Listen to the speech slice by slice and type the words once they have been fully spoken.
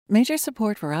Major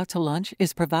support for Out to Lunch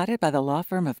is provided by the law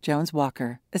firm of Jones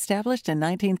Walker, established in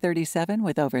 1937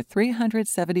 with over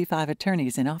 375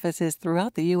 attorneys in offices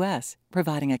throughout the U.S.,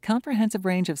 providing a comprehensive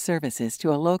range of services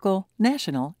to a local,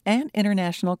 national, and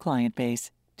international client base.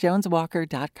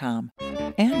 JonesWalker.com.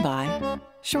 And by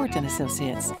Short &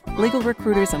 Associates, legal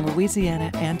recruiters in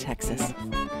Louisiana and Texas.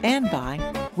 And by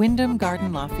Wyndham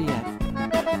Garden Lafayette.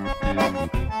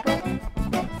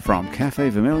 From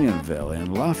Cafe Vermilionville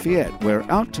in Lafayette, we're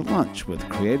out to lunch with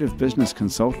creative business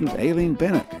consultant Aileen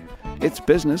Bennett. It's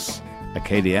business,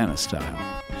 Acadiana style.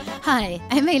 Hi,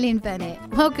 I'm Aileen Bennett.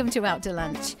 Welcome to Out to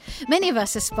Lunch. Many of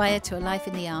us aspire to a life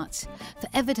in the arts. For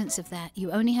evidence of that, you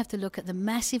only have to look at the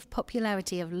massive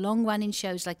popularity of long-running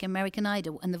shows like American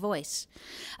Idol and The Voice.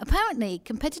 Apparently,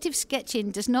 competitive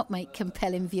sketching does not make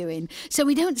compelling viewing, so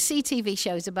we don't see TV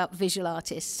shows about visual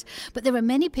artists. But there are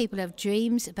many people who have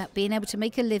dreams about being able to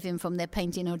make a living from their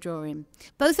painting or drawing.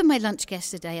 Both of my lunch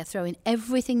guests today are throwing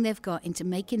everything they've got into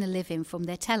making a living from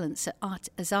their talents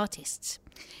as artists.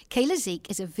 Kayla Zeke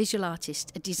is a visual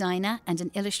artist, a designer, and an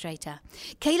illustrator.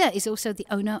 Kayla is also the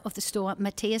owner of the store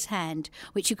Matthias Hand,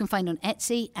 which you can find on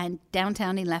Etsy and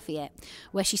downtown in Lafayette,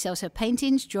 where she sells her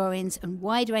paintings, drawings, and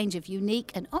wide range of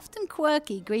unique and often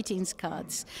quirky greetings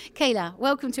cards. Kayla,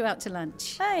 welcome to Out to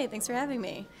Lunch. Hi, thanks for having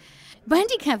me.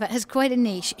 Brandy Cavett has quite a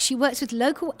niche. She works with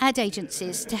local ad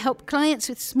agencies to help clients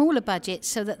with smaller budgets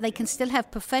so that they can still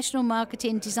have professional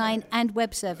marketing, design, and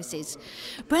web services.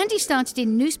 Brandy started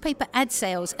in newspaper ad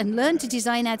sales and learned to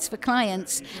design ads for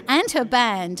clients and her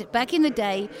band back in the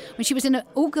day when she was in an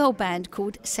all-girl band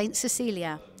called St.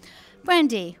 Cecilia.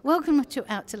 Brandy, welcome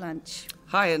to Out to Lunch.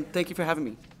 Hi, and thank you for having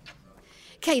me.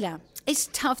 Kayla, it's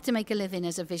tough to make a living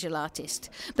as a visual artist,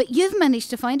 but you've managed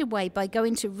to find a way by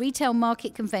going to retail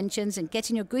market conventions and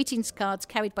getting your greetings cards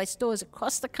carried by stores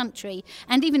across the country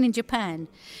and even in Japan.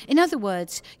 In other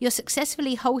words, you're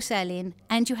successfully wholesaling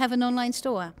and you have an online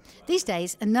store. These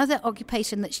days, another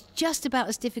occupation that's just about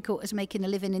as difficult as making a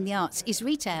living in the arts is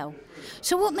retail.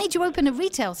 So what made you open a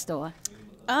retail store?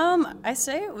 I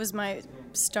say it was my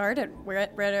start at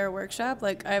Red Air Workshop.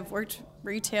 Like, I've worked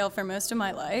retail for most of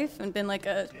my life and been like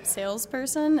a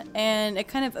salesperson, and it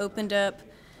kind of opened up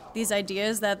these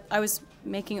ideas that I was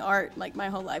making art like my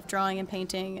whole life, drawing and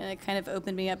painting, and it kind of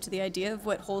opened me up to the idea of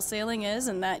what wholesaling is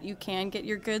and that you can get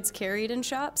your goods carried in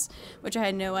shops, which I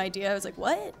had no idea. I was like,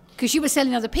 what? Because you were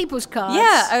selling other people's cards.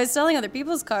 Yeah, I was selling other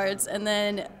people's cards, and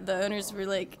then the owners were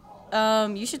like,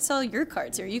 you should sell your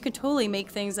cards here. You can totally make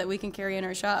things that we can carry in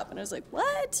our shop. And I was like,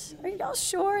 what? Are you all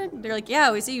sure? And they're like,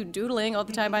 yeah, we see you doodling all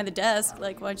the time behind the desk.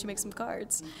 Like, why don't you make some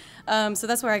cards? So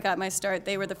that's where I got my start.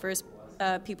 They were the first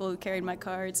people who carried my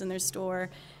cards in their store.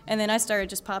 And then I started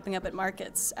just popping up at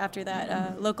markets after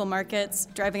that, local markets,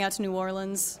 driving out to New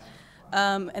Orleans.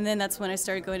 And then that's when I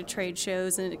started going to trade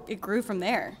shows, and it grew from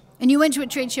there. And you went to a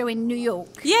trade show in New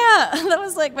York. Yeah, that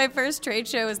was like my first trade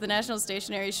show was the National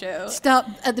Stationery Show. Start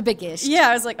at the biggest. Yeah,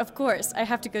 I was like, of course, I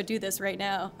have to go do this right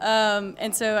now.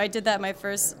 And so I did that my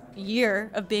first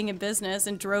year of being in business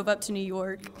and drove up to New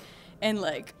York and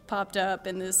like popped up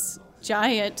in this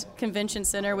giant convention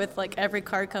center with like every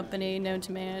car company known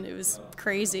to man. It was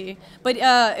crazy. But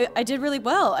I did really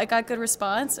well. I got good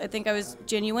response. I think I was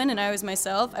genuine and I was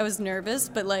myself. I was nervous,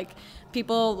 but like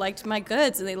people liked my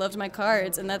goods and they loved my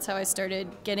cards, and that's how I started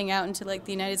getting out into like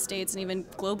the United States and even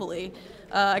globally.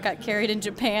 I got carried in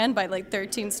Japan by like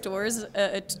 13 stores.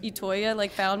 Itoya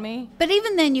like found me. But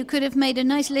even then, you could have made a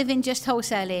nice living just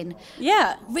wholesaling.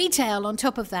 Yeah. Retail on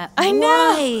top of that. I know.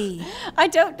 Why? I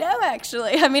don't know,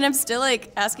 actually. I mean, I'm still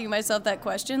like asking myself that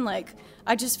question. Like,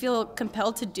 I just feel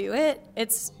compelled to do it.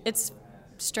 It's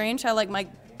strange how like my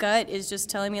gut is just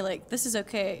telling me like, this is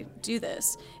okay, do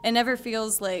this. It never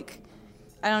feels like,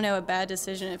 I don't know, a bad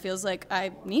decision. It feels like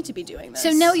I need to be doing this.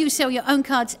 So now you sell your own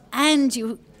cards and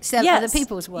you sell other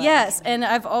people's work. Yes, and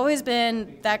I've always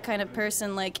been that kind of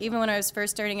person. Like, even when I was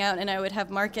first starting out and I would have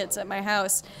markets at my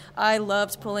house, I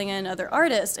loved pulling in other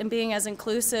artists and being as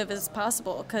inclusive as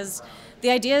possible, because the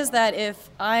idea is that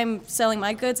if I'm selling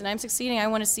my goods and I'm succeeding, I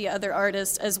want to see other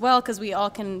artists as well, because we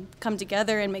all can come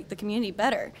together and make the community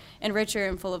better and richer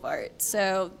and full of art.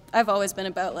 So I've always been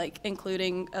about like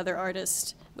including other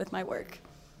artists with my work.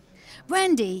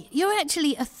 Brandy, you're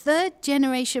actually a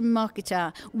third-generation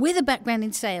marketer with a background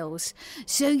in sales,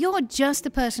 so you're just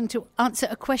the person to answer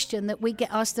a question that we get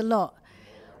asked a lot.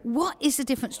 What is the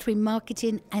difference between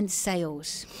marketing and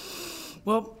sales?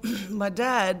 Well, my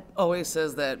dad always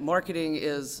says that marketing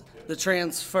is the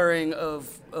transferring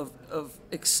of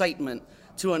excitement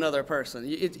to another person.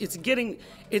 It's getting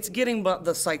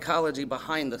the psychology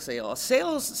behind the sale.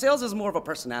 Sales is more of a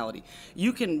personality.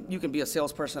 You can be a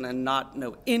salesperson and not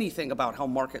know anything about how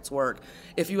markets work.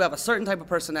 If you have a certain type of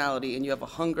personality and you have a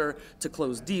hunger to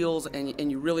close deals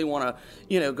and you really want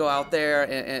to go out there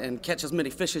and catch as many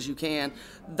fish as you can,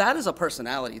 that is a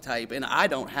personality type, and I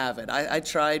don't have it. I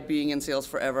tried being in sales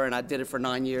forever, and I did it for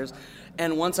 9 years.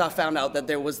 And once I found out that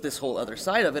there was this whole other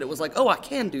side of it, it was like, oh, I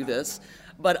can do this.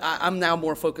 But I'm now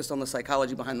more focused on the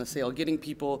psychology behind the sale, getting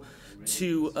people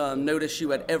to notice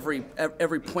you at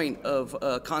every point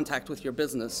of contact with your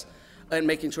business, and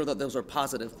making sure that those are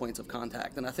positive points of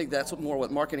contact. And I think that's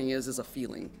what marketing is a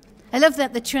feeling. I love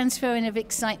that, the transferring of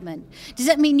excitement. Does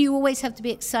that mean you always have to be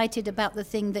excited about the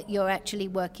thing that you're actually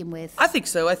working with? I think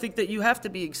so. I think that you have to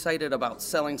be excited about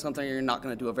selling something, or you're not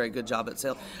going to do a very good job at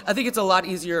sale. I think it's a lot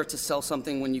easier to sell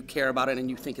something when you care about it and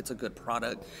you think it's a good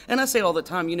product. And I say all the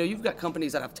time, you've got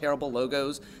companies that have terrible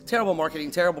logos, terrible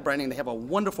marketing, terrible branding. They have a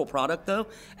wonderful product, though,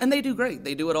 and they do great.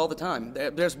 They do it all the time.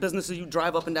 There's businesses you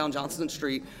drive up and down Johnson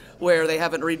Street where they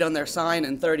haven't redone their sign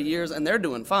in 30 years, and they're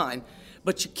doing fine.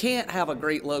 But you can't have a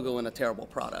great logo and a terrible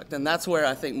product. And that's where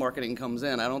I think marketing comes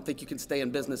in. I don't think you can stay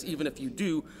in business even if you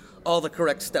do all the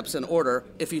correct steps in order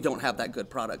if you don't have that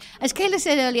good product. As Kayla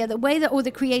said earlier, the way that all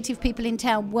the creative people in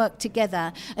town work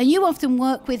together, and you often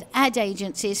work with ad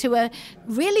agencies who are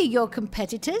really your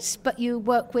competitors, but you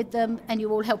work with them and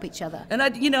you all help each other. And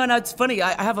and it's funny,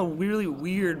 I have a really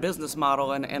weird business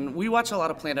model, and we watch a lot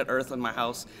of Planet Earth in my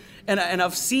house. And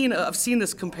I've seen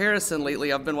this comparison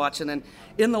lately. I've been watching, and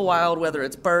in the wild, whether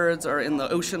it's birds, or in the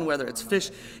ocean, whether it's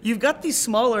fish, you've got these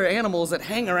smaller animals that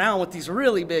hang around with these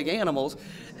really big animals,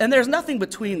 and there's nothing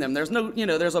between them. There's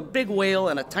there's a big whale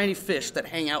and a tiny fish that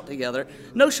hang out together.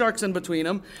 No sharks in between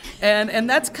them, and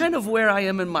that's kind of where I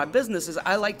am in my business. Is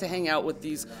I like to hang out with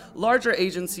these larger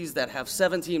agencies that have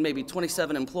 17, maybe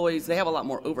 27 employees. They have a lot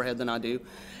more overhead than I do,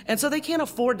 and so they can't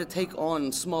afford to take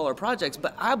on smaller projects.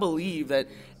 But I believe that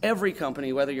every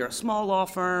company, whether you're a small law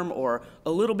firm or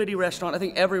a little bitty restaurant, I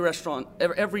think every restaurant,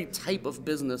 every type of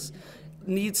business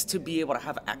needs to be able to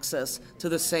have access to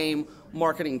the same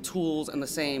marketing tools and the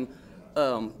same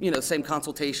same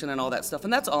consultation and all that stuff.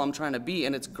 And that's all I'm trying to be,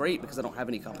 and it's great because I don't have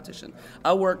any competition.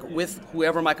 I work with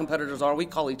whoever my competitors are. We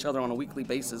call each other on a weekly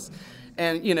basis.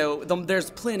 And, there's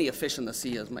plenty of fish in the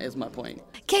sea, is my point.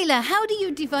 Kayla, how do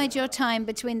you divide your time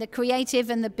between the creative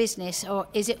and the business, or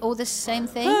is it all the same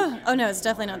thing? Oh, no, it's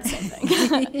definitely not the same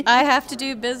thing. I have to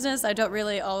do business. I don't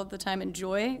really all of the time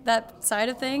enjoy that side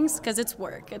of things because it's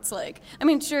work. It's like,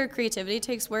 sure, creativity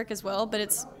takes work as well, but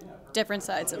it's different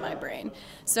sides of my brain.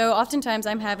 So oftentimes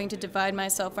I'm having to divide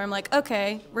myself where I'm like,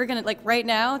 okay, we're going to, right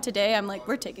now, today, I'm like,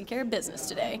 we're taking care of business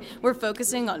today. We're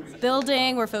focusing on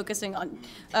building. We're focusing on,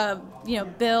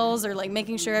 bills, or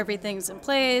making sure everything's in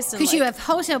place. Because you have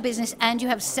wholesale business and you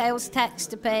have sales tax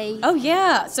to pay. Oh,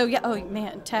 yeah. So, yeah. Oh,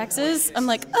 man, taxes. I'm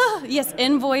like, oh, yes,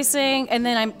 invoicing. And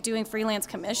then I'm doing freelance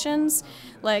commissions.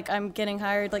 I'm getting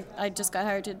hired, I just got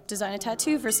hired to design a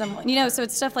tattoo for someone, so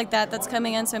it's stuff like that that's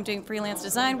coming in. So I'm doing freelance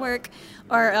design work,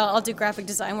 or I'll do graphic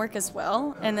design work as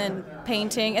well, and then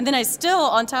painting. And then I still,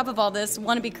 on top of all this,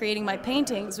 want to be creating my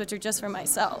paintings, which are just for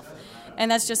myself. And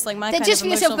that's just my kind of emotional release. They're just for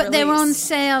yourself, but they're on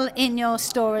sale in your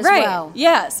store as well. Right,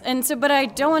 yes. And so, but I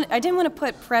didn't want to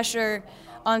put pressure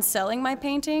on selling my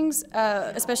paintings,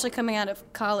 especially coming out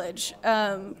of college.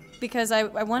 Because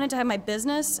I wanted to have my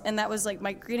business, and that was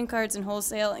my greeting cards and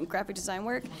wholesale and graphic design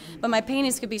work. But my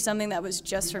paintings could be something that was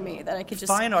just for me, that I could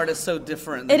just... Fine art is so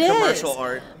different than commercial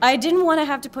art. I didn't want to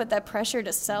have to put that pressure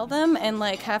to sell them and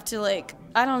have to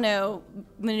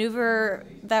maneuver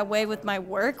that way with my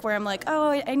work, where I'm like, oh,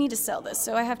 I need to sell this,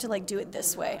 so I have to do it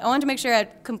this way. I wanted to make sure I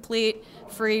had complete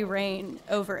free reign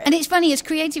over it. And it's funny, as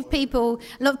creative people,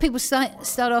 a lot of people start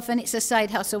off and it's a side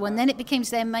hustle, and then it becomes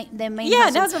their main hustle. Yeah,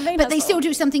 that's what main But hustle. they still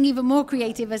do something even more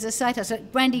creative as a side hustle.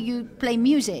 Brandy, you play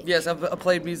music. Yes, I've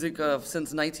played music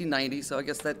since 1990, so I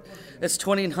guess it's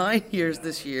 29 years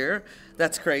this year.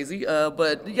 That's crazy.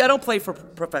 But yeah, I don't play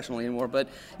professionally anymore. But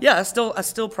yeah, I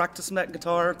still practice that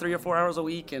guitar 3 or 4 hours a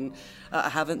week, and I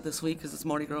haven't this week because it's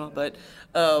Mardi Gras. But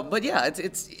yeah,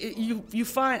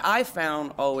 I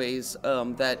found always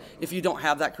that if you don't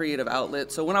have that creative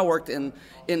outlet. So when I worked in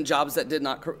jobs that did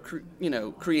not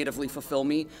creatively fulfill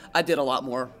me, I did a lot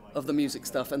more of the music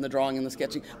stuff and the drawing and the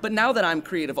sketching. But now that I'm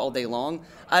creative all day long,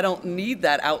 I don't need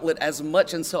that outlet as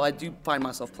much, and so I do find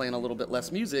myself playing a little bit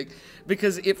less music,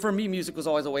 because for me, music was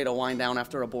always a way to wind down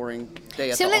after a boring day at the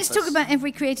office. So let's talk about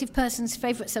every creative person's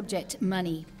favorite subject,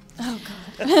 money. Oh,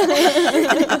 God.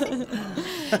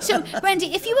 So,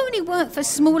 Brandy, if you only work for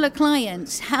smaller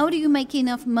clients, how do you make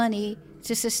enough money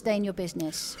to sustain your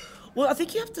business? Well, I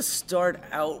think you have to start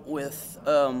out with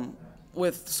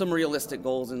some realistic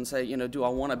goals and say, do I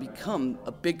want to become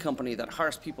a big company that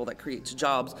hires people, that creates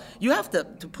jobs? You have to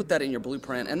put that in your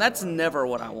blueprint, and that's never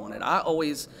what I wanted. I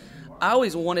always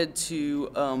wanted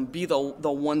to be the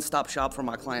one-stop shop for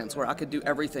my clients, where I could do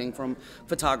everything from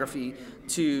photography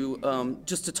to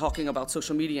just to talking about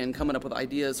social media and coming up with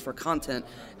ideas for content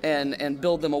and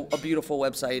build them a beautiful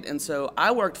website. And so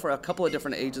I worked for a couple of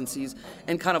different agencies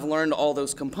and kind of learned all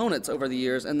those components over the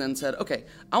years, and then said, okay,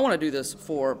 I want to do this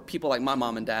for people like my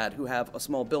mom and dad who have a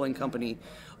small billing company,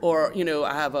 or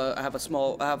I have a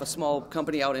small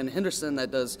company out in Henderson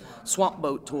that does swamp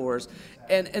boat tours.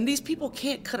 And these people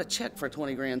can't cut a check for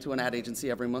 $20,000 to an ad agency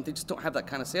every month. They just don't have that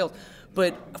kind of sales.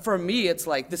 But for me, it's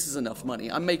like, this is enough money.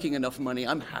 I'm making enough money.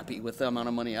 I'm happy with the amount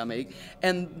of money I make.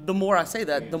 And the more I say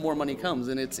that, the more money comes.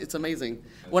 And it's amazing.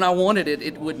 When I wanted it,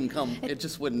 it wouldn't come. It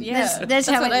just wouldn't. Yeah, that's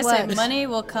how what it I say. works. Money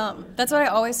will come. That's what I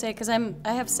always say, because I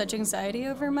have such anxiety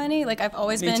over money. Like, I've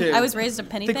always been. too. I was raised a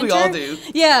penny I think pincher. we all do.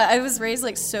 Yeah, I was raised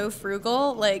like so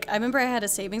frugal. Like, I remember I had a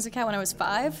savings account when I was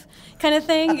 5, kind of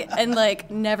thing, and like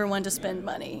never wanted to spend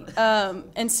money.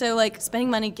 And so like spending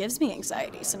money gives me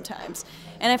anxiety sometimes.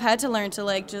 And I've had to learn to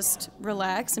like just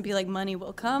relax and be like, money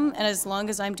will come. And as long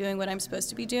as I'm doing what I'm supposed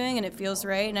to be doing and it feels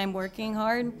right and I'm working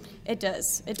hard, it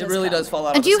does. It really come. does fall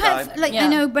out And of do the you sky. have, like, Yeah. I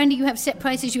know, Brenda, you have set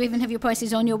prices. You even have your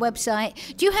prices on your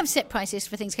website. Do you have set prices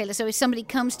for things, Kayla? So if somebody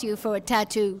comes to you for a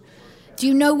tattoo, do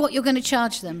you know what you're going to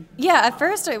charge them? Yeah, at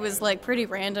first it was like pretty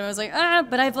random. I was like,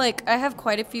 but I have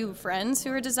quite a few friends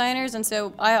who are designers, and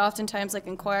so I oftentimes like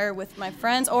inquire with my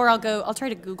friends, or I'll try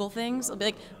to Google things. I'll be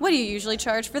like, what do you usually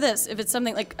charge for this? If it's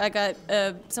something like I got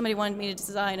somebody wanted me to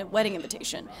design a wedding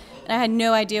invitation, and I had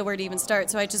no idea where to even start,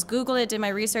 so I just Googled it, did my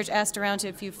research, asked around to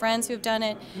a few friends who have done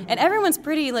it, and everyone's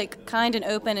pretty like kind and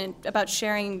open and about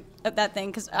sharing that thing,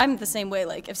 because I'm the same way.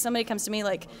 Like if somebody comes to me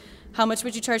like, how much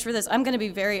would you charge for this? I'm going to be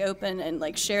very open and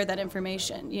like share that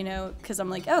information, because I'm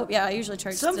like, oh yeah, I usually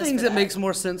charge Some this things for it that. makes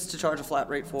more sense to charge a flat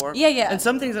rate for. Yeah. And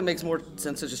some things it makes more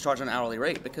sense to just charge an hourly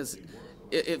rate, because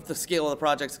if the scale of the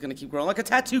project is going to keep growing, like a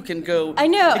tattoo can go. I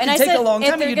know, it can and I take said a long if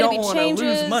time, there and are you going don't to be want to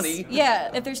changes, lose money.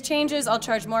 yeah, if there's changes, I'll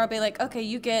charge more. I'll be like, okay,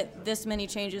 you get this many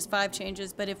changes, 5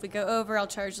 changes, but if we go over, I'll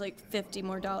charge like $50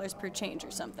 more per change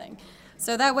or something.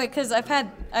 So that way, because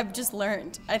I've just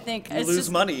learned. I think You it's lose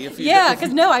just, money if you. Yeah,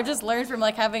 because I've just learned from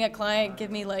like having a client give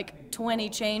me like 20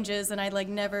 changes, and I like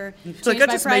never like, change I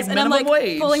my just price, made and I'm minimum like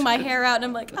wage. pulling my hair out, and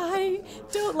I'm like, I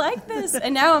don't like this,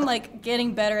 and now I'm like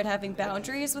getting better at having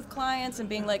boundaries with clients and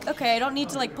being like, okay, I don't need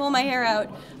to like pull my hair out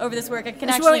over this work. I can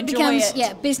That's where actually it enjoy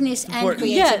becomes, it. business and Important.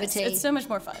 creativity. Yeah, it's so much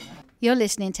more fun. You're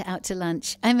listening to Out to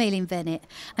Lunch. I'm Aileen Bennett.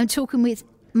 I'm talking with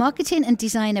marketing and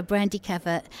designer Brandy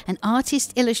Cavett and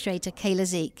artist illustrator Kayla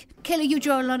Zeke. Kayla, you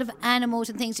draw a lot of animals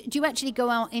and things. Do you actually go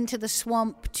out into the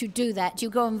swamp to do that? Do you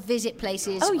go and visit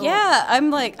places? Oh or- yeah,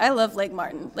 I love Lake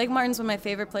Martin. Lake Martin's one of my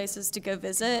favorite places to go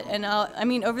visit, and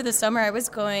over the summer I was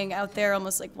going out there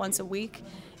almost like once a week,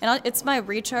 and it's my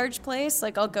recharge place.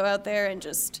 Like I'll go out there and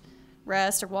just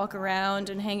rest or walk around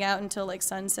and hang out until like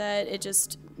sunset. It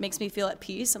just makes me feel at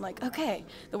peace. I'm like, okay,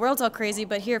 the world's all crazy,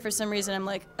 but here for some reason I'm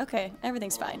like, okay,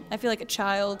 everything's fine. I feel like a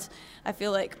child. I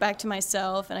feel like back to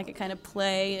myself, and I could kind of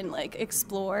play and like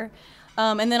explore.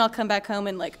 And then I'll come back home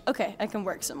and like, okay, I can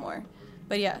work some more.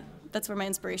 But yeah, that's where my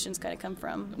inspirations kind of come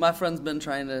from. My friend's been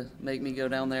trying to make me go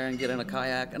down there and get in a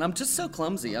kayak, and I'm just so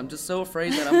clumsy. I'm just so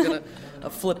afraid that I'm gonna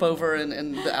flip over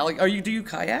and the alley. Do you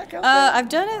kayak out there? I've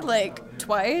done it like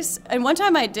twice, and one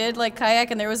time I did like kayak,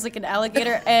 and there was like an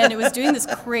alligator, and it was doing this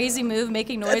crazy move,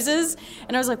 making noises,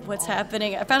 and I was like, "What's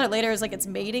happening?" I found out later it was like its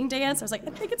mating dance. I was like,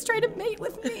 "I think it's trying to mate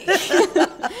with me."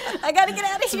 I gotta get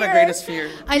out of It's here. my greatest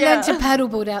fear. I learned to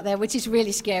paddleboard out there, which is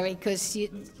really scary because you're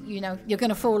going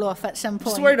to fall off at some I'm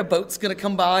point. just worried a boat's gonna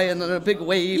come by and then a big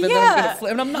wave, and then I'm Yeah. gonna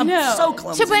flip. And I'm No. so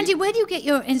clumsy. So, Brandy, where do you get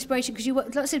your inspiration? Because you work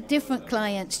with lots of different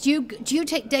clients. Do you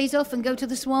take days off and go to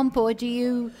the swamp, or do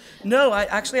you? No, I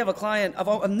actually have a client.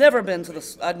 I've never been to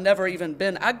the. I've never even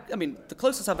been. I mean, the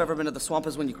closest I've ever been to the swamp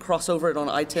is when you cross over it on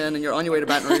I-10 and you're on your way to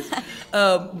Baton Rouge.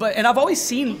 And I've always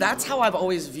seen. That's how I've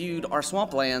always viewed our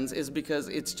swamplands, is because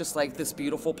it's just like this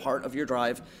beautiful part of your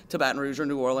drive to Baton Rouge or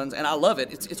New Orleans, and I love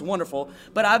it. It's wonderful.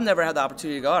 But I've never had the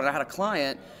opportunity to go out. I had a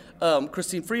client,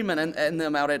 Christine Freeman, and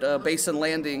them out at Basin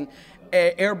Landing.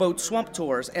 airboat swamp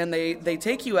tours, and they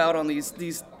take you out on these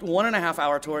 1.5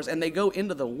 hour tours, and they go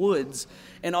into the woods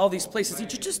and all these places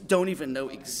that you just don't even know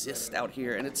exist out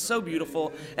here, and it's so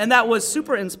beautiful. And that was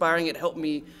super inspiring. It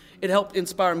helped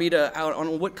inspire me to out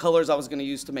on what colors I was going to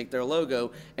use to make their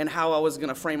logo and how I was going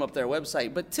to frame up their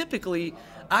website. But typically,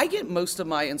 I get most of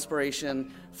my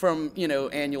inspiration from,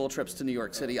 annual trips to New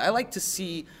York City. I like to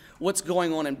see what's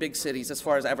going on in big cities as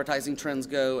far as advertising trends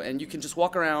go, and you can just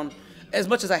walk around. As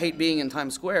much as I hate being in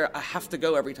Times Square, I have to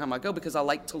go every time I go because I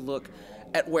like to look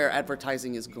at where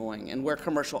advertising is going and where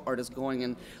commercial art is going.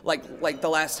 And like the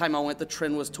last time I went, the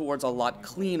trend was towards a lot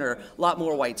cleaner, a lot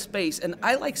more white space. And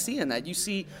I like seeing that. You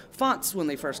see fonts when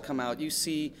they first come out. You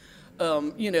see,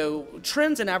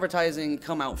 trends in advertising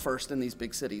come out first in these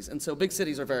big cities. And so big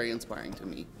cities are very inspiring to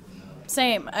me.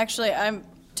 Same. Actually, I'm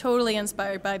totally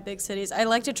inspired by big cities. I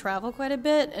like to travel quite a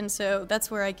bit, and so that's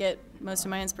where I get most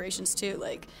of my inspirations too.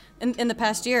 Like in the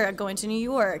past year, I'm going to New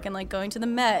York and going to the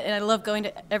Met, and I love going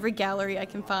to every gallery I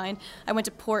can find. I went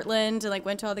to Portland and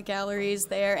went to all the galleries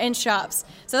there and shops.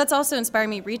 So that's also inspiring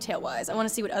me retail-wise. I want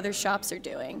to see what other shops are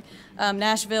doing.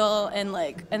 Nashville and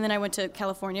then I went to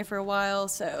California for a while.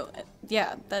 So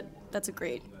yeah, that's a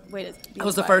great way to be That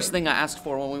was the first thing I asked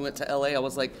for when we went to LA. I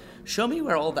was like, show me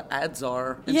where all the ads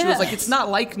are. And she was like, it's not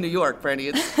like New York,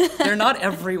 Brandy. They're not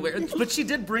everywhere. But she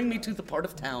did bring me to the part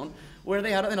of town where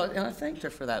they had it, and I thanked her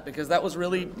for that because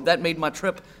that made my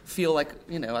trip feel like,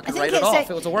 I could write it off.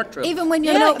 It was a work trip. Even when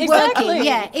you're not working.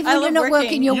 Yeah, even when you're not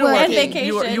working, you're working. And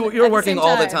vacation. You're working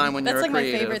all the time when you're a creative.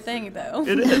 That's my favorite thing, though.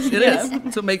 It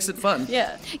is. So it makes it fun.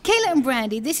 Yeah. Kayla and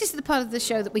Brandy, this is the part of the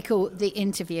show that we call the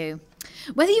interview.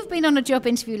 Whether you've been on a job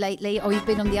interview lately or you've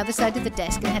been on the other side of the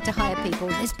desk and had to hire people,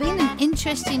 there's been an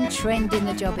interesting trend in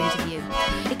the job interview.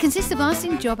 It consists of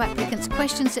asking job applicants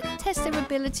questions that test their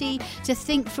ability to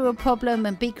think through a problem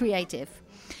and be creative.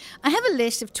 I have a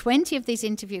list of 20 of these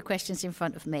interview questions in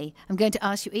front of me. I'm going to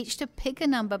ask you each to pick a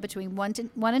number between 1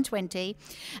 and 20,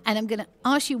 and I'm going to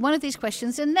ask you one of these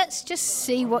questions, and let's just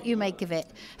see what you make of it.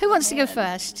 Who wants to go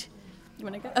first? You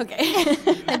want to go? Okay.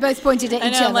 They both pointed at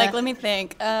each other. Let me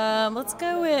think. Let's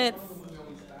go with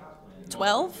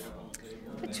 12.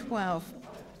 For 12.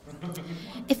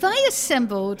 If I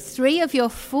assembled 3 of your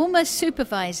former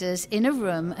supervisors in a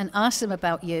room and asked them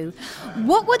about you,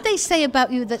 what would they say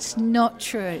about you that's not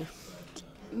true?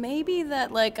 Maybe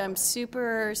that, I'm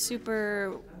super,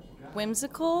 super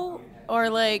whimsical or,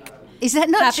 Is that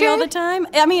not happy true? all the time.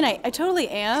 I mean, I totally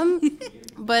am.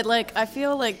 But, I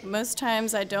feel like most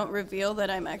times I don't reveal that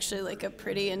I'm actually, a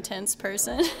pretty intense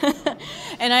person.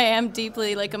 And I am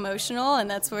deeply, emotional, and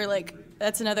that's where,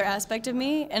 that's another aspect of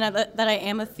me, and that I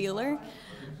am a feeler.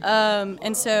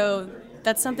 And so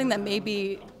that's something that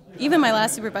maybe even my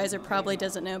last supervisor probably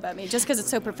doesn't know about me, just because it's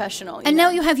so professional. And now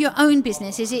you have your own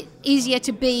business. Is it easier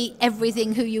to be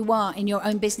everything who you are in your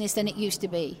own business than it used to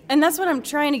be? And that's what I'm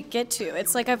trying to get to.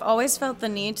 It's I've always felt the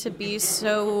need to be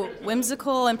so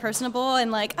whimsical and personable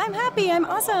and I'm happy, I'm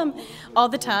awesome all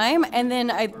the time. And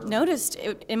then I noticed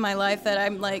in my life that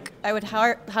I would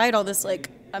hide all this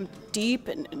I'm deep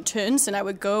and intense, and I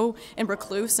would go and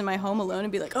recluse in my home alone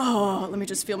and be like, oh, let me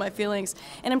just feel my feelings.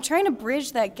 And I'm trying to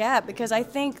bridge that gap because I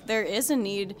think there is a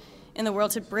need in the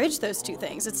world to bridge those two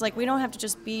things. It's we don't have to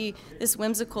just be this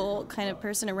whimsical kind of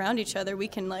person around each other. We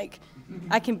can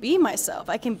I can be myself.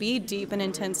 I can be deep and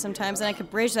intense sometimes, and I can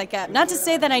bridge that gap. Not to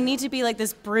say that I need to be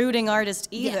this brooding artist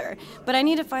either, but I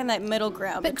need to find that middle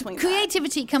ground between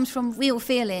creativity comes from real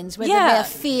feelings, whether they're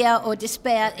fear or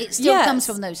despair. It still comes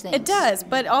from those things. It does,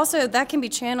 but also that can be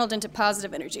channeled into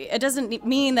positive energy. It doesn't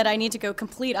mean that I need to go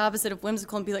complete opposite of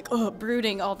whimsical and be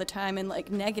brooding all the time and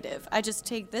negative. I just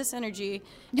take this energy.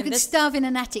 You can starve in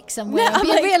an attic somewhere and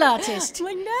be a real artist.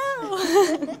 I'm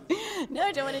no. No,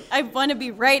 I don't want to. I want to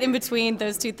be right in between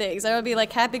those two things. I want to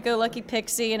be happy-go-lucky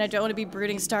pixie, and I don't want to be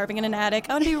brooding, starving in an attic.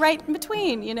 I want to be right in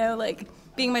between,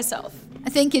 being myself. I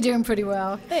think you're doing pretty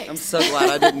well. Thanks. I'm so glad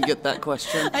I didn't get that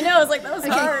question. I know, I was that was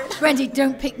hard. Brandy,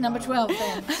 don't pick number 12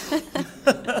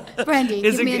 then. Brandy,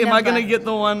 give me a number. Am I going to get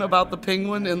the one about the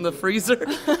penguin in the freezer?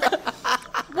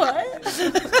 What?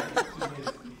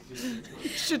 You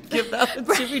should give that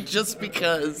one to me just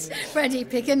because. Brandy,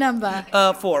 pick a number.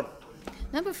 4.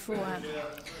 Number 4.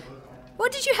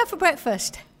 What did you have for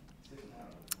breakfast?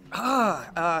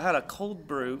 I had a cold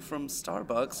brew from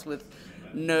Starbucks with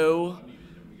no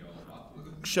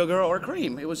sugar or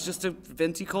cream. It was just a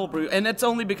venti cold brew. And it's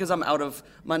only because I'm out of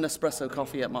my Nespresso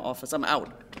coffee at my office. I'm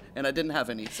out. And I didn't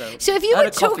have any. So if you were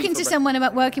talking to someone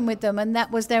about working with them and that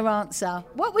was their answer,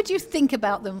 what would you think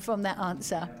about them from that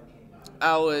answer?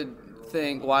 I would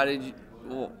think, why did you...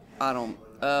 Well, I don't...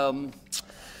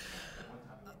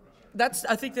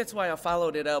 I think that's why I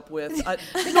followed it up with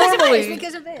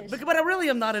Because of this. But I really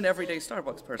am not an everyday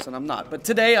Starbucks person. I'm not. But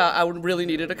today I really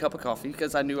needed a cup of coffee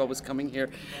because I knew I was coming here,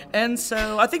 and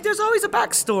so I think there's always a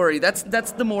backstory.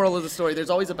 That's the moral of the story. There's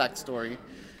always a backstory.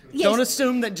 Yes. Don't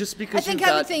assume that just because I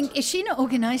would think, is she not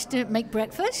organized to make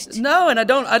breakfast? No, and I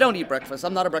don't eat breakfast.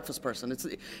 I'm not a breakfast person.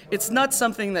 It's not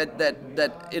something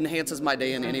that enhances my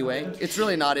day in any way. It's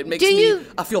really not. It makes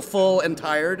I feel full and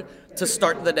tired to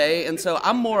start the day, and so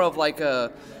I'm more of like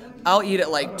I'll eat at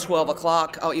like 12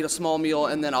 o'clock. I'll eat a small meal,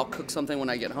 and then I'll cook something when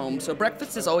I get home. So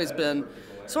breakfast has always been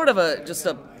sort of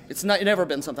it's never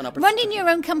been something up. Running your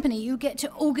own company, you get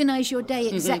to organize your day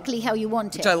exactly how you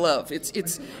want it. Which I love.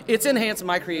 It's enhanced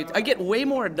my creativity. I get way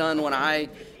more done when I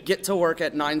get to work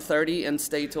at 9:30 and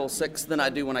stay till 6 than I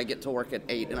do when I get to work at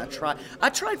 8. And I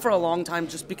tried for a long time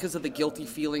just because of the guilty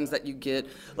feelings that you get.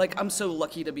 Like, I'm so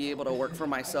lucky to be able to work for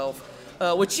myself.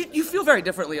 Which you feel very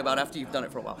differently about after you've done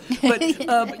it for a while.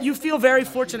 But you feel very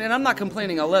fortunate, and I'm not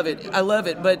complaining. I love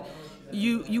it. But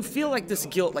you feel like this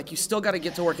guilt, like you still got to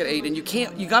get to work at 8, and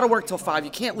you got to work till 5.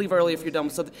 You can't leave early if you're done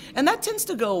with something. And that tends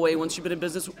to go away once you've been in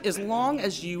business, as long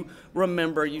as you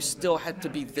remember you still had to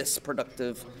be this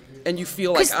productive. And you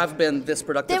feel like I've been this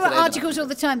productive today. There are articles all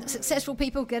the time that successful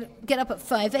people get up at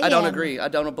 5 a.m. I don't agree. I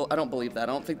don't believe that.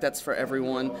 I don't think that's for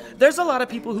everyone. There's a lot of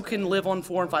people who can live on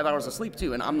 4 and 5 hours of sleep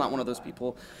too, and I'm not one of those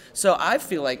people. So I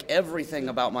feel like everything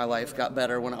about my life got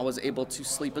better when I was able to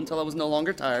sleep until I was no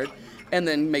longer tired, and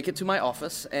then make it to my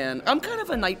office. And I'm kind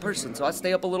of a night person, so I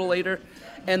stay up a little later,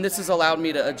 and this has allowed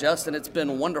me to adjust, and it's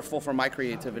been wonderful for my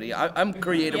creativity. I'm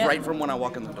creative right from when I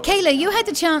walk in the door. Kayla, you had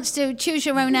the chance to choose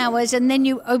your own hours, and then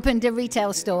you opened a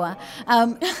retail store.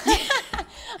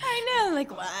 I know,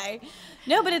 like, why?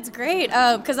 No, but it's great,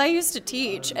 because I used to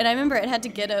teach, and I remember I had to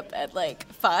get up at, like,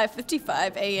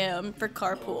 5:55 a.m. for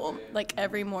carpool, like,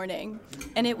 every morning,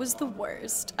 and it was the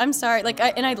worst. I'm sorry, like,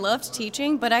 I loved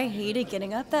teaching, but I hated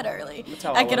getting up that early.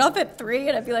 I'd get up at 3,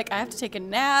 and I'd be like, I have to take a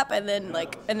nap, and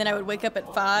then I would wake up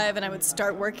at 5, and I would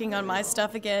start working on my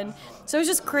stuff again. So it was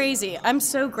just crazy. I'm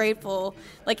so grateful.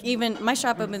 Like, even my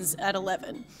shop opens at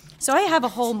 11. So I have a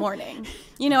whole morning.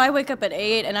 I wake up at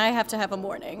 8 and I have to have a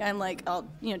morning. I'm like, I'll,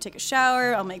 take a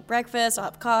shower, I'll make breakfast, I'll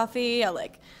have coffee, I'll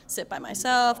like sit by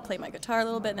myself, play my guitar a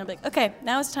little bit, and I'm like, okay,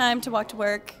 now it's time to walk to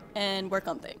work and work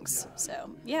on things.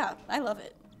 So yeah, I love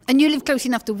it. And you live close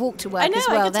enough to walk to work as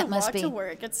well. I get that to must walk be to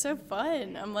work. It's so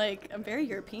fun. I'm very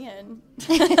European.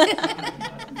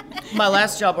 My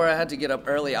last job where I had to get up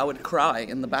early, I would cry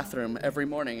in the bathroom every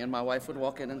morning, and my wife would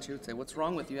walk in and she would say, "What's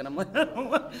wrong with you?" And I'm like,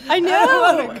 I know.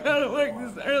 I don't want to go to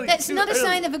work this early. That's not a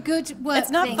sign of a good work.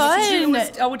 It's not thing.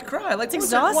 fun. I would cry. Like, it's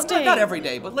exhausting. Not every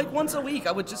day, but like once a week,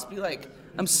 I would just be like,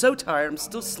 "I'm so tired. I'm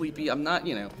still sleepy. I'm not,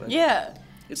 But yeah.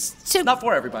 It's not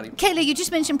for everybody." Kayla, you just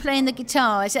mentioned playing the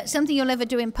guitar. Is that something you'll ever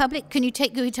do in public? Can you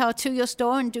take your guitar to your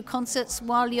store and do concerts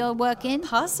while you're working?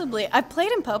 Possibly. I've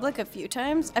played in public a few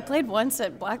times. I played once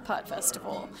at Black Pot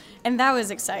Festival, and that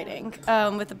was exciting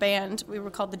with a band. We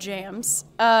were called The Jams,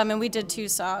 and we did 2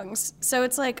 songs. So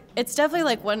it's definitely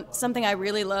like something I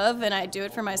really love, and I do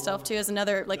it for myself too as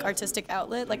another like artistic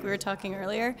outlet, like we were talking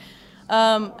earlier.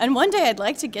 And one day I'd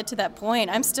like to get to that point.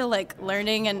 I'm still like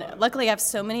learning, and luckily I have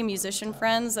so many musician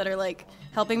friends that are like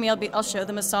helping me. I'll show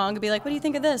them a song and be like, "What do you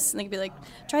think of this?" And they can be like,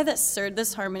 "Try this or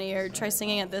this harmony, or try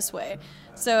singing it this way."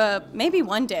 So maybe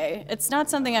one day. It's not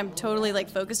something I'm totally like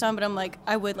focused on, but I'm like,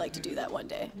 I would like to do that one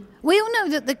day. We all know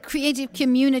that the creative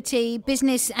community,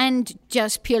 business and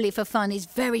just purely for fun, is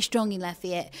very strong in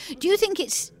Lafayette. Do you think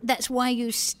that's why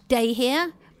you stay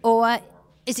here, or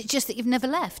is it just that you've never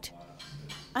left?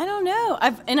 I don't know.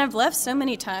 I've left so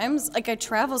many times. Like, I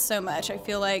travel so much, I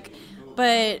feel like,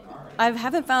 but I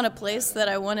haven't found a place that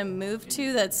I want to move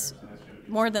to that's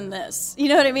more than this. You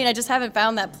know what I mean? I just haven't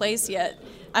found that place yet.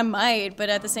 I might, but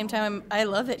at the same time, I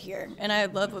love it here, and I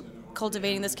love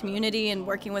cultivating this community and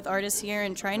working with artists here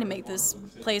and trying to make this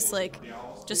place like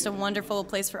just a wonderful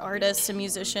place for artists and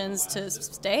musicians to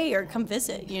stay or come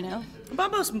visit, My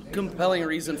most compelling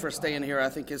reason for staying here, I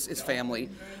think, is family.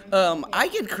 I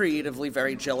get creatively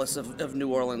very jealous of New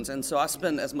Orleans, and so I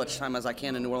spend as much time as I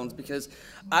can in New Orleans because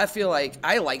I feel like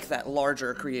I like that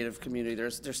larger creative community.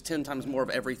 There's 10 times more of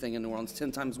everything in New Orleans,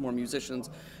 10 times more musicians,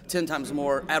 10 times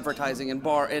more advertising and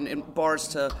bars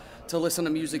to listen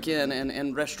to music in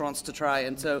and restaurants to try.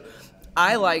 And so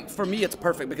for me, it's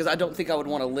perfect because I don't think I would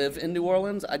want to live in New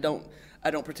Orleans. I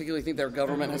don't particularly think their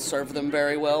government has served them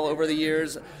very well over the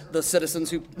years. The citizens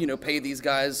who, pay these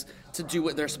guys to do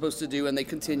what they're supposed to do, and they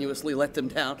continuously let them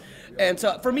down. And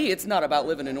so for me, it's not about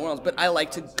living in New Orleans, but I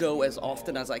like to go as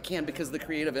often as I can because the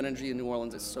creative energy in New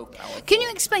Orleans is so powerful. Can you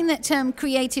explain that term,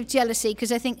 creative jealousy?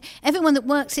 Because I think everyone that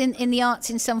works in the arts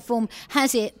in some form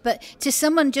has it, but to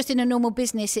someone just in a normal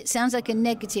business, it sounds like a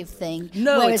negative thing.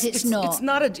 No, whereas it's not.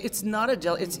 It's not a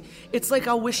jealousy. It's like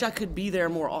I wish I could be there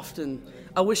more often.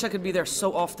 I wish I could be there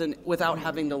so often without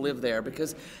having to live there,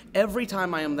 because every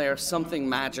time I am there, something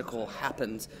magical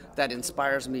happens that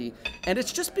inspires me. And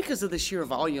it's just because of the sheer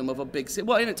volume of a big city.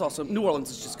 Well, and it's also, New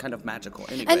Orleans is just kind of magical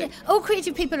anyway. And all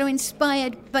creative people are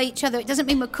inspired by each other. It doesn't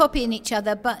mean we're copying each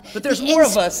other, but there's more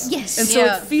of us. Yes. And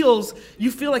so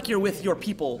you feel like you're with your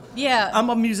people. Yeah. I'm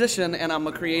a musician and I'm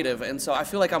a creative, and so I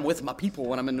feel like I'm with my people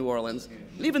when I'm in New Orleans.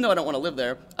 Even though I don't want to live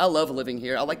there, I love living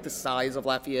here. I like the size of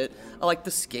Lafayette. I like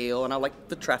the scale, and I like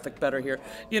the traffic better here.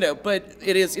 But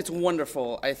it's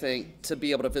wonderful, I think, to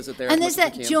be able to visit there. And there's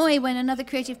that joy when another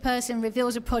creative person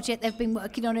reveals a project they've been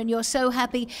working on and you're so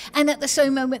happy, and at the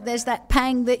same moment there's that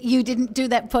pang that you didn't do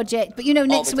that project, but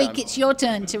next week it's your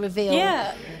turn to reveal.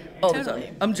 Yeah. All the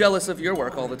time. I'm jealous of your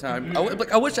work all the time.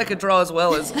 I wish I could draw as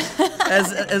well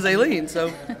as Aileen,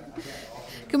 so...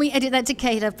 Can we edit that to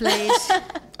Kayla, please?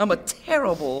 I'm a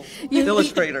terrible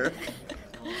illustrator.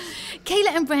 Kayla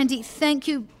and Brandy, thank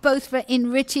you both for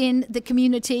enriching the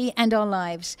community and our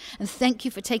lives. And thank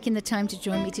you for taking the time to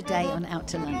join me today on Out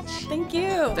to Lunch. Thank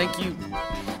you. Thank you.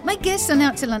 My guests on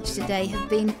Out to Lunch today have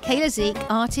been Kayla Zeke,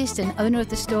 artist and owner of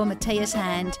the store Matea's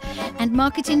Hand, and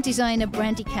marketing designer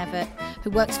Brandy Cavett, who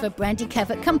works for Brandy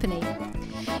Cavett Company.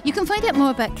 You can find out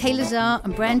more about Kayla's art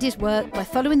and Brandy's work by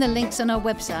following the links on our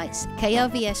websites,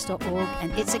 krvs.org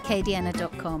and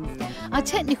itsacadiana.com. Our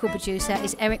technical producer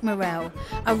is Eric Morrell.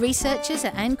 Our researchers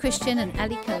are Anne Christian and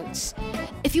Ali Coates.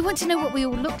 If you want to know what we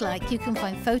all look like, you can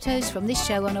find photos from this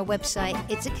show on our website,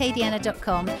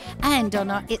 itsacadiana.com, and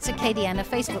on our It's Acadiana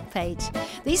Facebook page.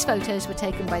 These photos were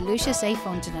taken by Lucius A.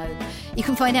 Fontenot. You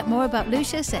can find out more about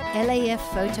Lucius at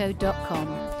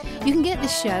lafphoto.com. You can get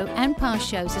this show and past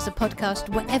shows as a podcast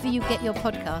wherever you get your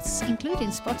podcasts, including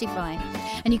Spotify.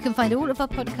 And you can find all of our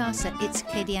podcasts at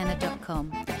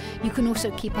itsacadiana.com. You can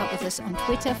also keep up with us on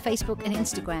Twitter, Facebook, and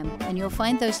Instagram, and you'll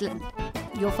find those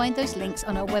links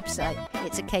on our website,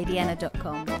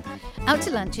 itsacadiana.com. Out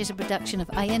to Lunch is a production of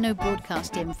INO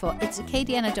Broadcasting for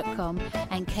itsacadiana.com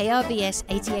and KRBS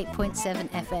 88.7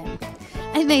 FM.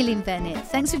 I'm Aileen Bennett.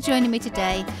 Thanks for joining me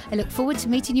today. I look forward to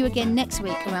meeting you again next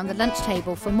week around the lunch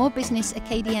table for more business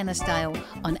Acadiana style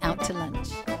on Out to Lunch.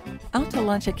 Out to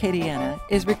Lunch Acadiana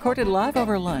is recorded live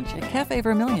over lunch at Cafe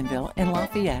Vermilionville in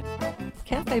Lafayette.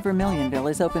 Cafe Vermilionville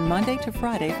is open Monday to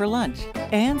Friday for lunch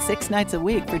and 6 nights a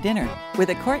week for dinner, with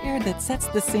a courtyard that sets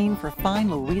the scene for fine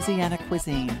Louisiana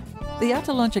cuisine. The Out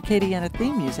to Lunch Acadiana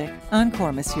theme music,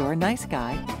 Encore Monsieur Nice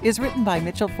Guy, is written by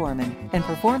Mitchell Foreman and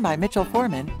performed by Mitchell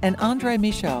Foreman and Andre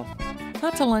Michaud.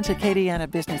 Out to Lunch Acadiana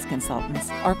business consultants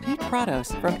are Pete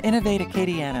Prados from Innovate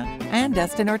Acadiana and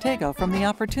Destin Ortego from The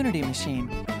Opportunity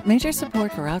Machine. Major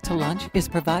support for Out to Lunch is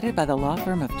provided by the law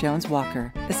firm of Jones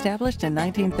Walker, established in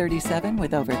 1937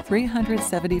 with over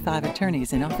 375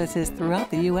 attorneys in offices throughout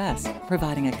the U.S.,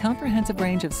 providing a comprehensive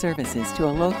range of services to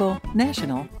a local,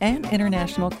 national, and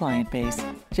international client base.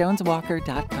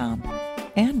 JonesWalker.com.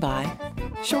 And by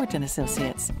Short &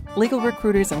 Associates, legal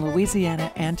recruiters in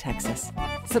Louisiana and Texas.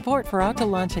 Support for Out to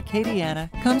Lunch Acadiana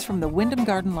comes from the Wyndham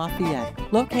Garden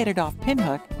Lafayette, located off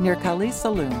Pinhook near Khalees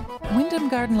Saloon. Wyndham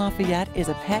Garden Lafayette is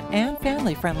a pet and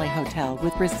family-friendly hotel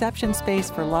with reception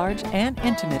space for large and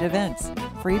intimate events,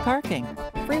 free parking,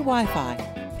 free Wi-Fi,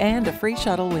 and a free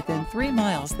shuttle within 3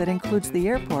 miles that includes the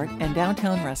airport and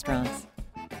downtown restaurants.